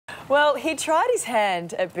Well, he tried his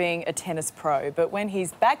hand at being a tennis pro, but when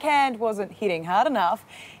his backhand wasn't hitting hard enough,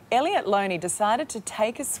 Elliot Loney decided to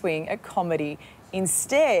take a swing at comedy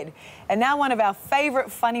instead. And now one of our favourite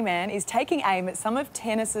funny man is taking aim at some of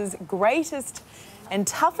tennis's greatest and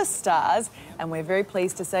toughest stars, and we're very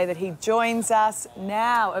pleased to say that he joins us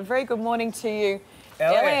now. A very good morning to you,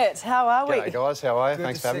 Elliot. How are we? G'day guys, how are you? Good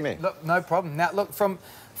Thanks for having me. Look, no problem. Now, look, from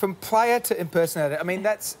player to impersonator, I mean,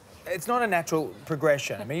 it's not a natural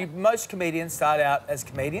progression. I mean, most comedians start out as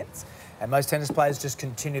comedians, and most tennis players just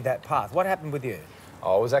continue that path. What happened with you?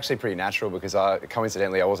 Oh, it was actually pretty natural because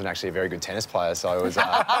coincidentally I wasn't actually a very good tennis player, so it was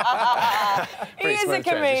He is a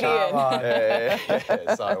comedian.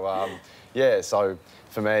 So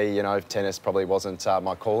for me, you know, tennis probably wasn't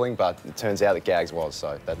my calling, but it turns out that gags was,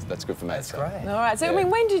 so that's good for me. That's great. All right, so I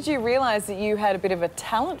mean, when did you realise that you had a bit of a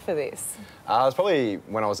talent for this? It was probably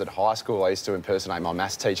when I was at high school. I used to impersonate my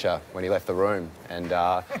maths teacher when he left the room, and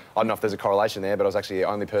I don't know if there's a correlation there, but I was actually the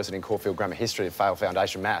only person in Caulfield Grammar history to fail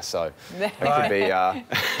foundation maths, so it could be...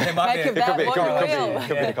 There might be a correlation.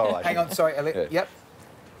 Hang on, sorry, Elliot. Yeah. Yep.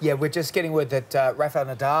 Yeah, we're just getting word that Rafa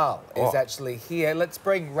Nadal is actually here. Let's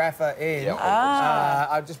bring Rafa in.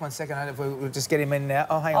 Yeah. Just 1 second, we'll just get him in now.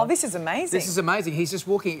 Oh, hang on. Oh, this is amazing. This is amazing. He's just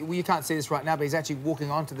walking. Well, you can't see this right now, but he's actually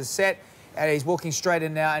walking onto the set. And he's walking straight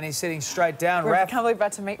in now, and he's sitting straight down. I can't believe we're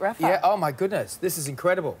about to meet Rafa. Yeah, oh my goodness, this is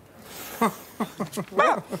incredible.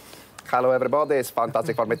 Hello everybody, it's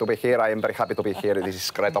fantastic for me to be here. I am very happy to be here. This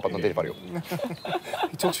is great opportunity for you.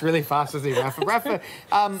 He talks really fast, doesn't he, Rafa? Rafa,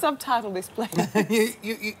 subtitle this, please.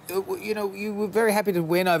 you know, you were very happy to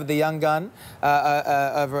win over the young gun,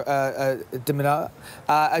 over Dimina.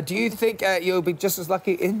 Do you think you'll be just as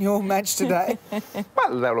lucky in your match today?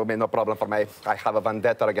 Well, there will be no problem for me. I have a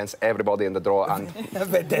vendetta against everybody in the draw, and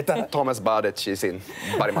vendetta. Thomas Bardich is in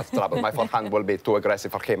very much trouble. My forehand will be too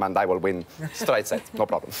aggressive for him, and I will win straight set. No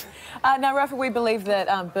problem. Now, Rafa, we believe that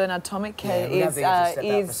Bernard Tomic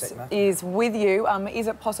is with you. Is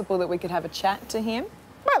it possible that we could have a chat to him?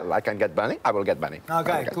 Well, I can get Bernie. I will get Bernie.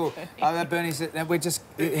 Okay, cool. Bernie's...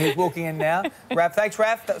 He's walking in now. Raph, thanks,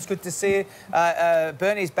 Raph. That was good to see you.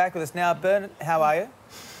 Bernie's back with us now. Bern, how are you?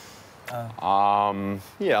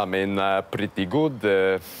 Yeah, I mean, pretty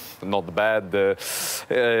good. Not bad.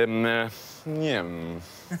 Yeah.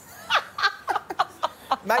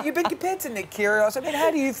 Mate, you've been compared to Nick Kyrgios. I mean,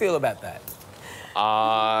 how do you feel about that?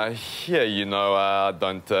 Yeah, you know,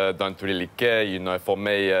 don't really care. You know, for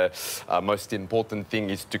me, most important thing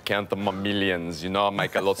is to count my millions. You know,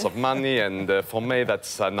 make a lots of money, and for me,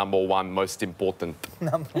 that's number one, most important.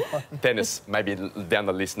 Number one. Tennis, maybe down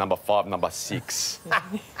the list, number 5, number 6.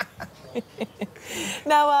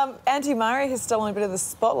 Now, Andy Murray has stolen a bit of the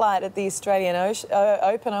spotlight at the Australian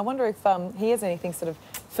Open. I wonder if he has anything sort of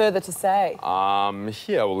further to say.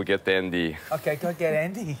 Yeah, we'll get Andy. Okay, go get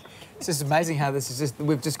Andy. It's just amazing how this is just...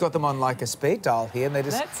 We've just got them on like a speed dial here, and they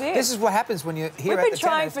just... That's it. This is what happens when you're here at the tennis. We've been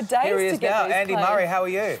trying for days here he is to get now. these Andy players. Murray, how are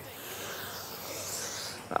you?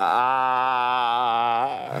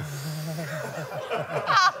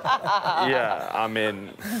 Yeah, I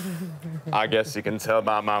mean, I guess you can tell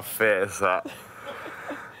by my face that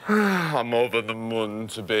I'm over the moon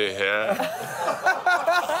to be here.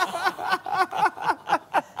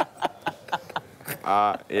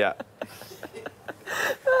 Yeah.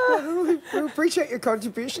 We appreciate your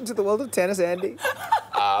contribution to the world of tennis, Andy.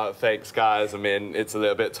 Thanks, guys. I mean, it's a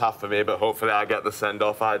little bit tough for me, but hopefully I get the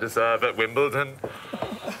send-off I deserve at Wimbledon.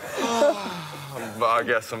 But I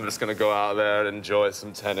guess I'm just going to go out there and enjoy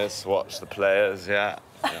some tennis, watch the players, yeah.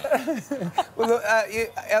 Well, look,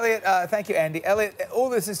 Elliot, thank you, Andy. Elliot, all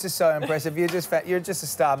this is just so impressive. You're just a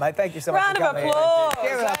star, mate. Thank you so much Round for coming. Round of applause.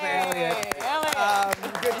 Give it up for Elliot.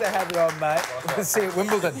 Good to have you on, mate. We'll see you at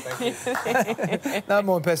Wimbledon. No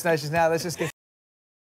more impersonations now. Let's just get...